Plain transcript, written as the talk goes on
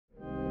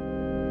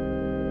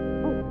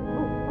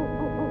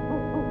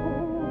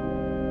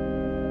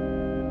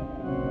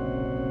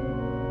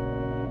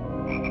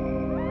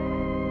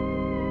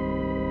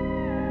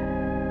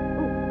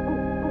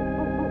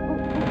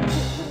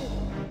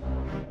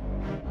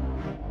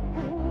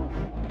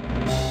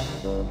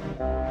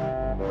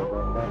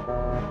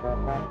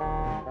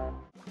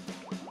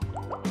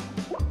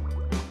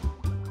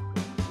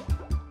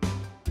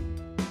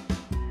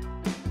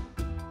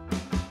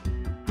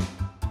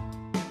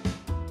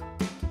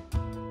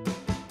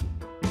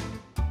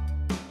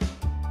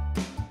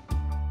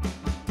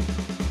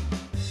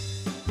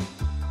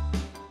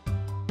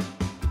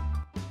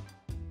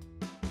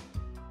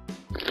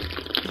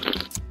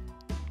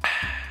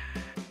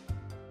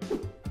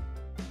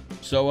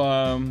So,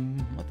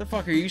 what the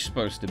fuck are you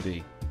supposed to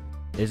be?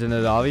 Isn't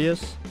it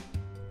obvious?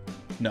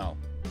 No.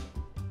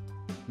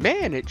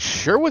 Man, it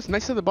sure was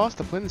nice of the boss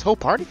to plan this whole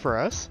party for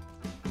us.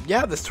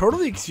 Yeah, this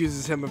totally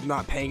excuses him of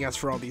not paying us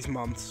for all these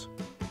months.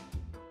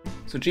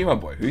 So Gmod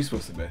boy, who are you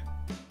supposed to be?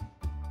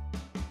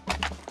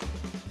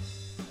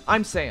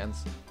 I'm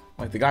Sans.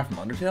 Like the guy from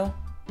Undertale?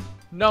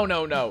 No,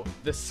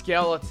 the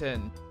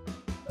skeleton.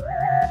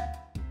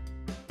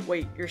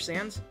 Wait, you're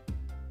Sans?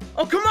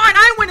 Oh, come on,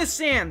 I win as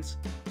Sans!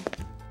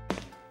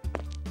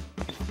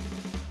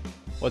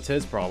 What's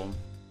his problem?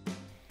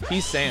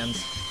 He's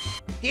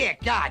Sans. Dear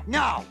God,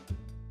 no!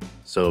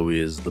 So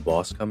is the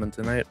boss coming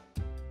tonight?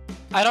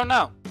 I don't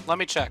know. Let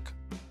me check.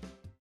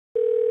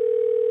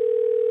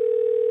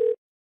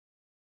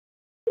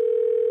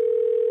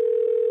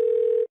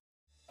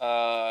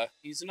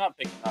 He's not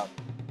picking up.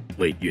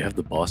 Wait, you have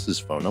the boss's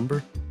phone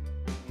number?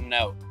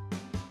 No.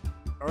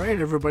 Alright,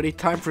 everybody,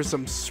 time for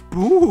some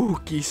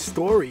spooky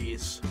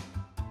stories.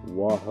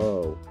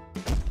 Whoa.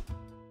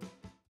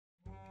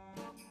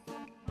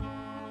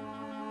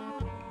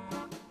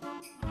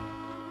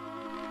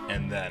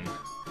 And then,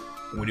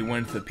 when he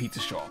went to the pizza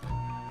shop,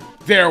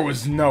 there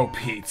was no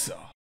pizza.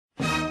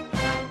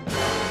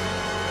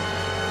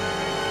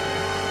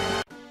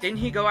 Didn't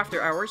he go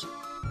after hours?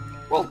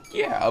 Well,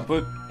 yeah,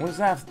 but what does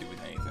that have to do with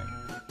anything?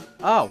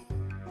 Oh,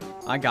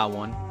 I got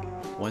one.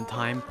 One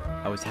time,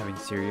 I was having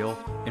cereal,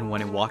 and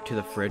when I walked to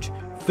the fridge,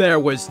 there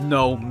was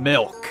no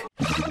milk.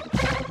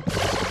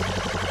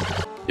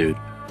 Dude,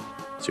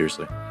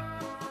 seriously,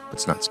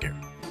 that's not scary.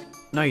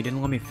 No, you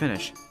didn't let me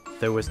finish.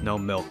 There was no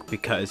milk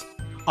because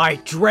I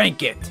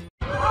drank it!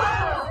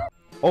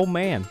 Oh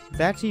man,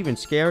 that's even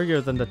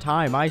scarier than the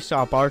time I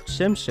saw Bart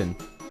Simpson.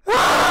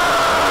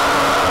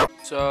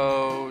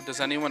 So, does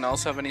anyone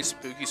else have any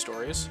spooky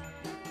stories?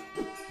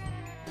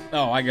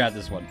 Oh, I got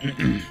this one.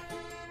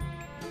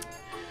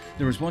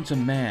 There was once a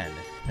man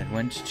that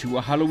went to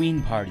a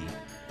Halloween party,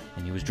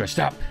 and he was dressed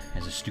up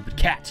as a stupid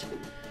cat.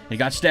 He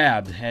got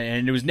stabbed,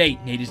 and it was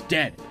Nate. Nate is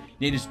dead.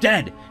 Nate is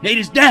dead. Nate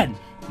is dead.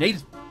 Nate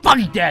is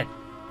fucking dead.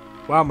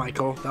 Wow,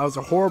 Michael, that was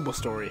a horrible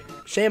story.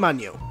 Shame on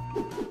you.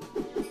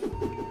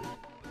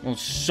 Well,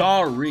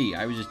 sorry.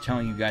 I was just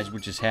telling you guys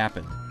what just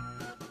happened.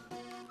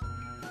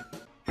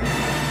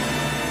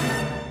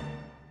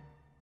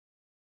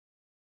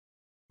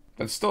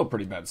 That's still a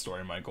pretty bad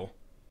story, Michael.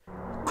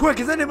 Quick,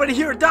 is anybody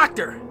here a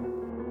doctor?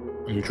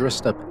 I'm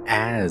dressed up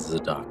as a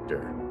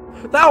doctor.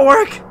 That'll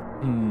work!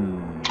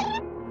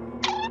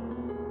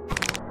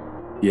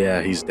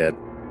 Yeah, he's dead.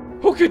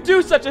 Who could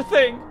do such a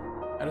thing?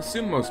 I'd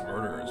assume most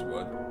murderers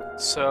would.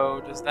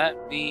 So, does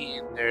that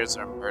mean there's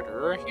a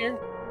murderer here?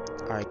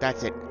 Alright,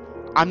 that's it.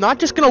 I'm not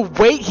just gonna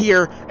wait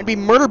here and be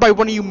murdered by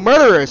one of you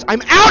murderers.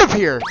 I'm out of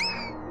here!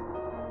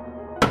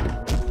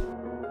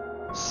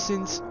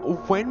 Since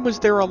when was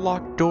there a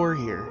locked door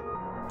here?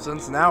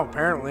 Since now,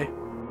 apparently.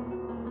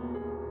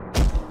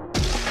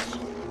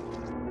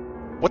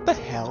 What the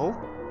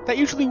hell? That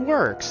usually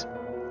works.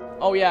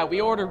 Oh yeah,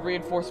 we ordered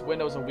reinforced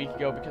windows a week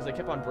ago because they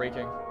kept on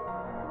breaking.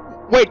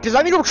 Wait, does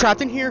that mean we're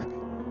trapped in here?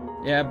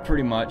 Yeah,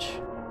 pretty much.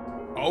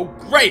 Oh,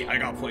 great! I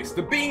got a place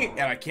to be,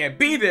 and I can't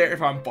be there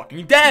if I'm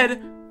fucking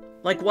dead!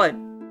 Like what?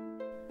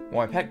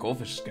 Well, my pet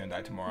goldfish is gonna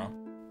die tomorrow.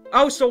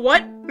 Oh, so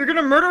what? You're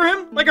gonna murder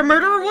him? Like a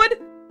murderer would?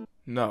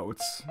 No,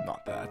 it's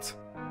not that.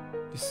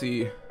 You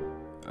see,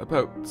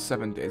 about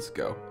 7 days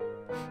ago,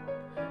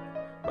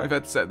 my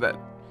vet said that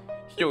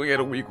he only had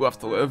a week left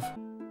to live.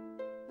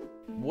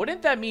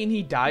 Wouldn't that mean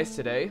he dies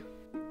today?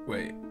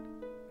 Wait.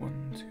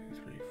 1, 2, 3,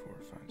 4,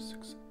 5,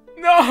 6.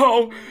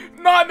 No!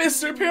 Not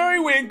Mr.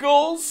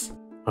 Periwinkles!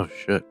 Oh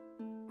shit.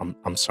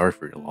 I'm sorry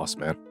for your loss,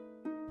 man.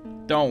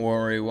 Don't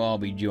worry, well, I'll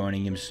be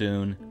joining him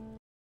soon.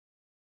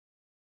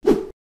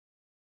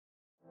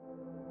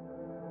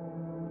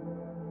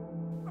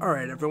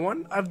 Alright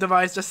everyone, I've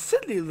devised a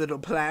silly little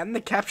plan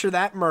to capture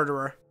that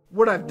murderer.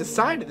 What I've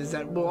decided is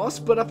that we'll all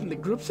split up into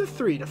groups of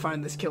 3 to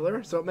find this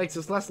killer, so it makes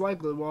us less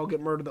likely we'll all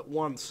get murdered at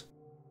once.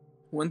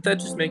 Wouldn't that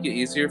just make it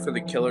easier for the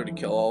killer to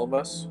kill all of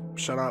us?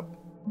 Shut up.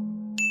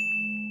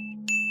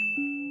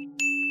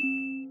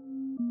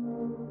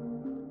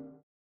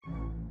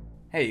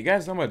 Hey, you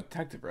guys know I'm a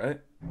detective, right?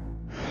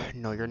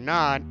 No, you're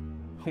not.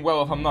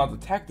 Well, if I'm not a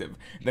detective,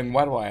 then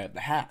why do I have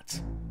the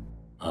hat?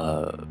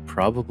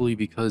 Probably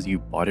because you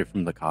bought it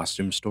from the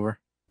costume store.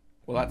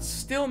 Well, that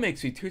still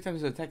makes me 2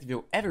 times the detective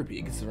you'll ever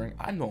be, considering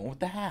I'm the one with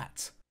the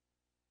hat.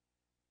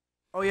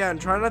 Oh yeah, and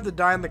try not to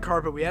die on the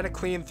carpet. We had it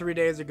clean 3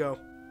 days ago.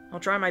 I'll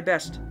try my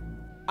best.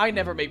 I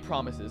never make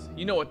promises.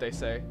 You know what they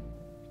say.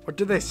 What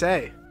did they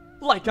say?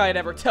 Like I'd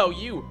ever tell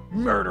you,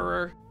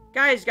 murderer.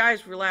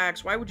 Guys,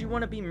 relax. Why would you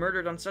want to be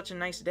murdered on such a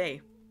nice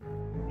day?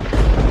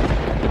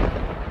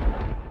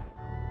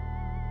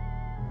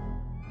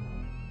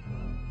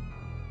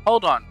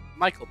 Hold on,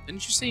 Michael,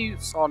 didn't you say you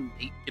saw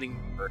Nate getting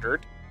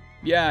murdered?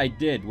 Yeah, I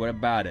did. What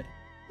about it?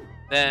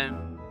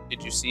 Then,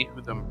 did you see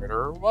who the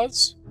murderer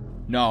was?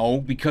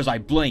 No, because I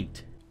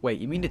blinked. Wait,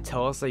 you mean to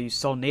tell us that you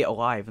saw Nate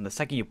alive and the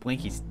second you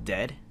blink he's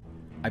dead?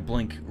 I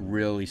blink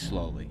really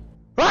slowly.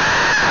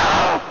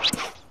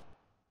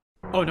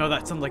 Oh no,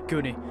 that sounds like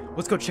Goonie.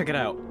 Let's go check it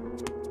out.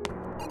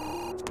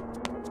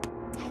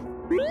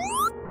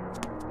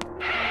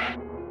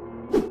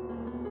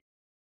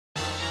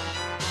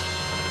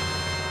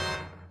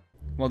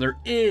 Well, there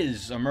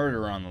is a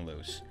murderer on the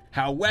loose.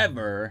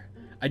 However,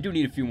 I do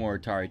need a few more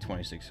Atari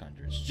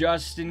 2600s,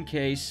 just in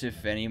case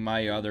if any of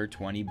my other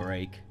 20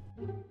 break.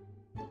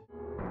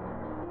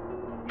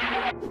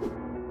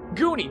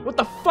 Goonie, what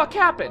the fuck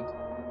happened?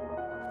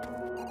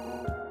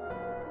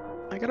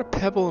 I got a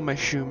pebble in my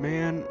shoe,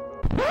 man.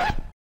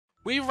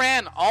 We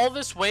ran all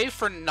this way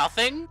for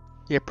nothing?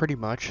 Yeah, pretty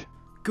much.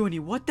 Goonie,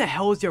 what the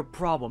hell is your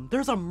problem?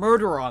 There's a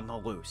murderer on the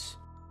loose.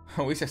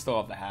 At least I still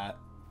have the hat.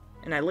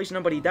 And at least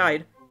nobody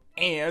died.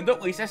 And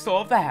at least I still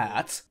have the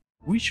hat.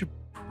 We should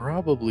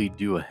probably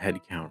do a head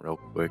count real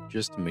quick,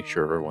 just to make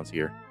sure everyone's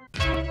here.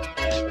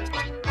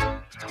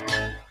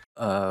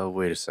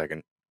 Wait a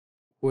second.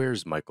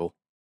 Where's Michael?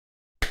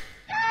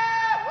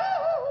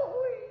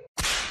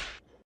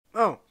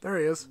 Oh, there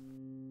he is.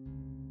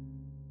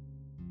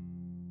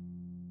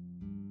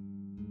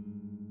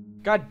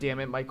 God damn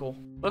it, Michael.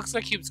 Looks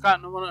like he's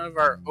gotten one of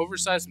our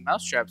oversized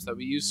mousetraps that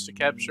we used to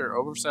capture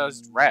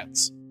oversized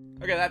rats.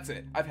 Okay, that's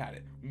it. I've had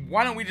it.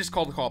 Why don't we just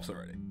call the cops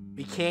already?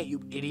 We can't,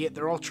 you idiot.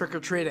 They're all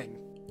trick-or-treating.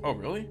 Oh,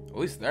 really? At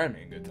least they're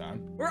having a good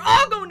time. We're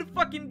all going to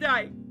fucking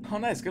die! Oh,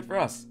 nice. Good for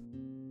us.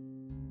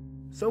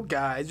 So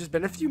guys, there's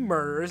been a few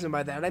murders, and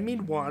by that I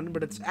mean one,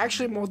 but it's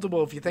actually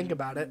multiple if you think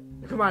about it.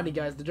 Come on, you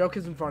guys, the joke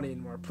isn't funny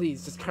anymore.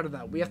 Please, just cut it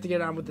out. We have to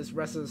get on with this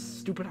rest of this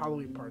stupid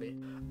Halloween party.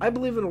 I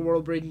believe in a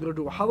world where you can go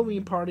to a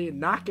Halloween party and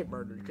not get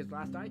murdered, because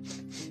last I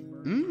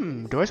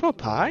checked... Do I smell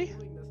pie?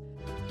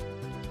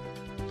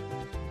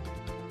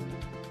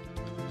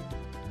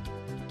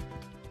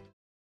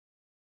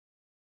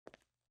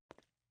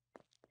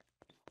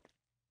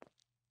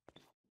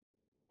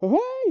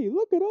 Hey,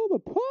 look at all the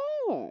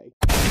pie!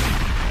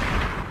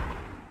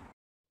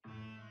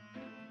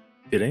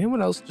 Did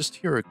anyone else just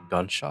hear a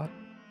gunshot?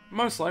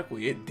 Most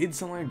likely, it did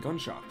sound like a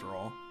gunshot after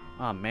all.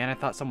 Oh man, I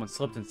thought someone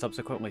slipped and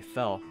subsequently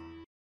fell.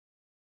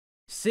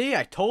 See,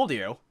 I told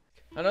you!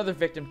 Another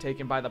victim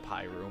taken by the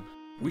pie room.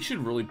 We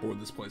should really board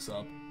this place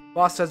up.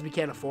 Boss says we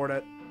can't afford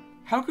it.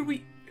 How could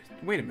we...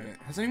 Wait a minute.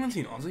 Has anyone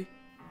seen Ozzy?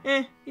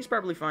 He's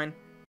probably fine.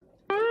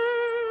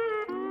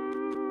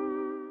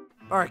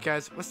 Alright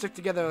guys, let's stick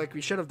together like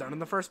we should have done in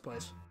the first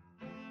place.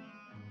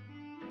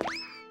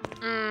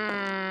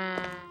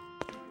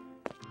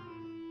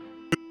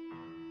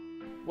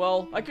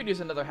 Well, I could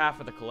use another half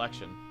of the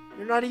collection.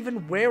 You're not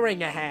even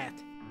wearing a hat.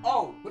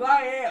 Oh, but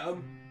I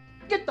am!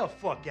 Get the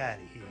fuck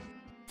out of here.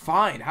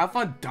 Fine, have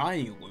fun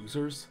dying, you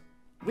losers.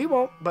 We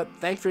won't, but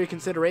thanks for your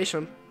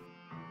consideration.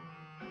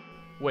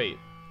 Wait,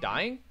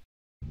 dying?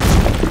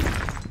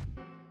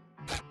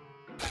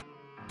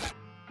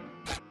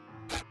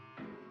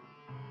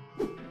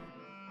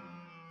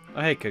 Oh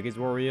hey Cookies,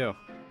 where were you?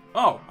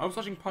 Oh, I was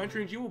watching Pine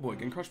Tree and Jewel Boy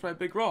getting crushed by a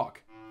big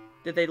rock.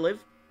 Did they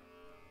live?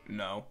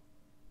 No.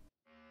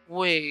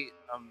 Wait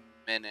a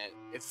minute.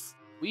 If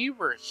we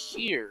were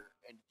here,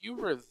 and you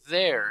were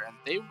there, and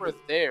they were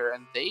there,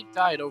 and they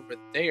died over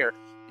there,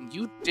 and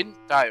you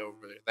didn't die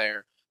over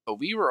there, but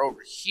we were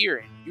over here,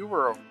 and you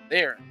were over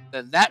there,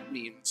 then that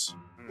means...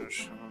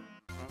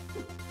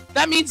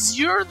 That means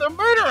you're the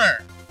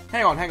murderer!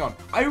 Hang on.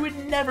 I would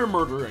never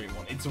murder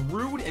anyone. It's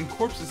rude and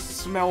corpses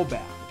smell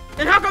bad.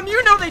 Then how come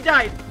you know they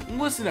died?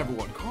 Listen,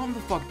 everyone, calm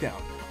the fuck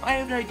down. I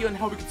have an idea on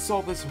how we can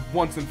solve this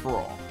once and for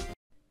all.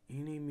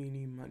 Eeny,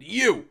 meeny, miny.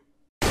 You!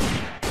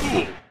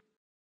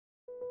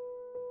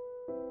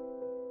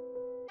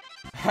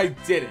 I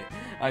did it.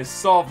 I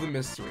solved the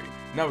mystery.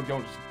 Now we're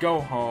going to just go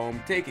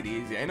home, take it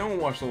easy. I know we'll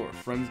watch all our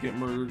friends get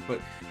murdered,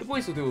 but the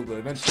police will do it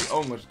eventually.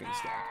 Oh, we're just gonna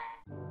stop.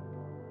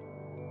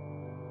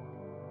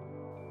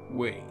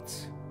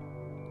 Wait.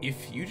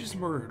 If you just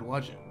murdered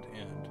Legend,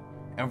 and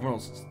everyone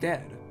else is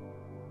dead,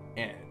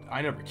 and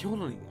I never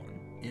killed anyone,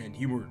 and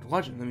you murdered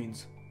Legend, that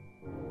means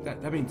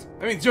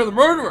you're the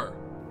murderer!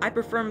 I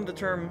prefer the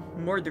term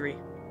mordery.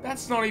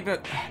 That's not even...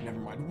 never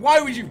mind.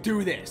 Why would you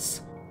do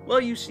this?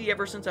 Well, you see,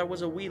 ever since I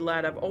was a wee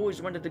lad, I've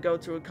always wanted to go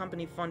to a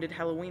company-funded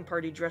Halloween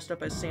party dressed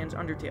up as Sans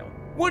Undertale.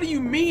 What do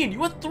you mean?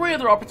 You had 3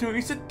 other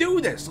opportunities to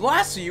do this.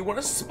 Last year you won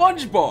a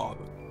SpongeBob.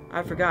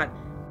 I forgot.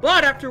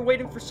 But after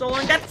waiting for so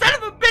long, that son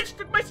of a bitch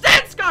took my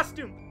Sans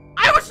costume!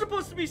 I was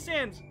supposed to be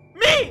Sans!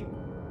 Me!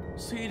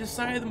 So you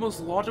decided the most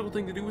logical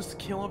thing to do was to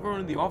kill everyone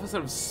in the office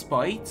out of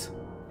spite?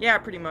 Yeah,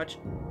 pretty much.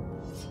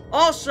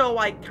 Also,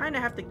 I kinda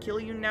have to kill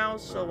you now,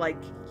 so like,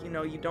 you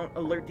know, you don't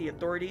alert the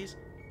authorities.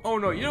 Oh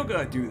no, you don't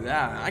gotta do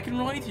that. I can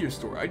relate to your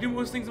story. I do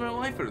most things in my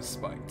life out of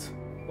spite.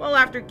 Well,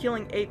 after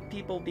killing 8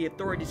 people, the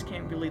authorities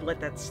can't really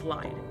let that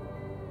slide.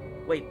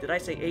 Wait, did I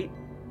say 8?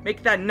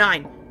 Make that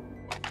 9!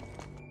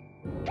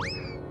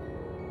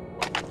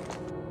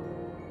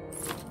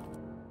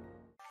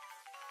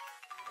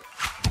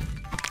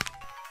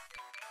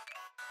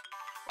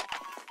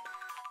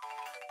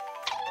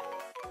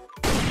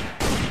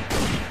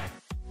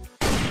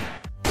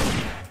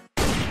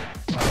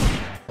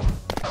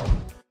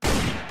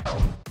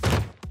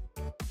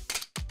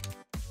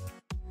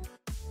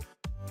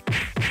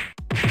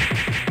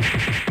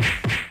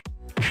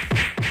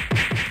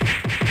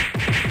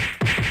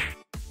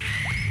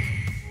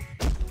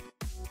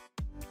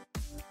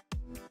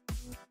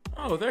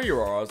 Oh, there you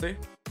are, Ozzy.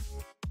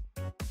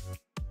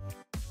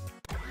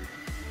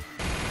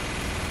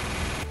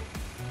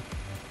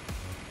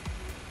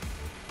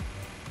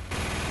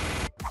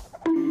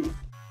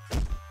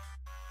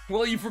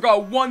 Well, you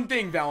forgot one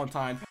thing,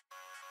 Valentine.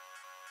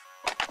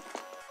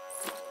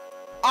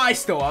 I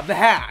still have the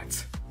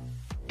hat.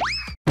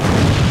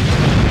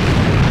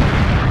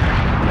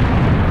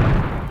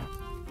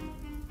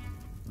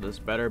 This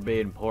better be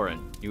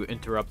important. You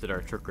interrupted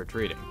our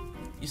trick-or-treating.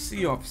 You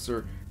see,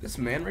 officer, this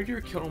man right here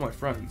killed all my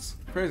friends.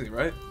 Crazy,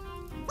 right?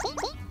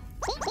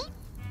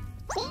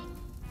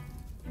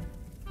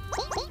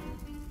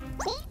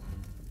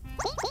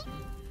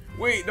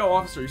 Wait, no,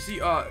 officer, you see,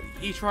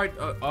 he tried,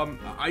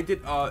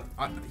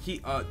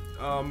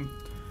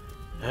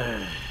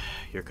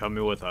 You're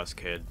coming with us,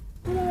 kid.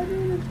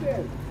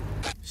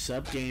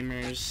 Sup,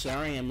 gamers?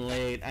 Sorry I'm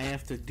late. I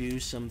have to do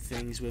some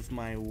things with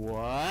my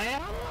wife.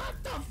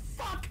 What the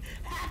fuck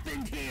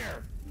happened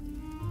here?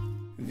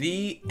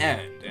 The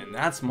end, and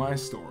that's my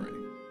story.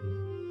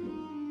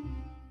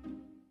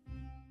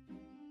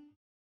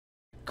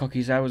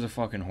 Cookies, that was a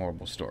fucking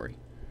horrible story.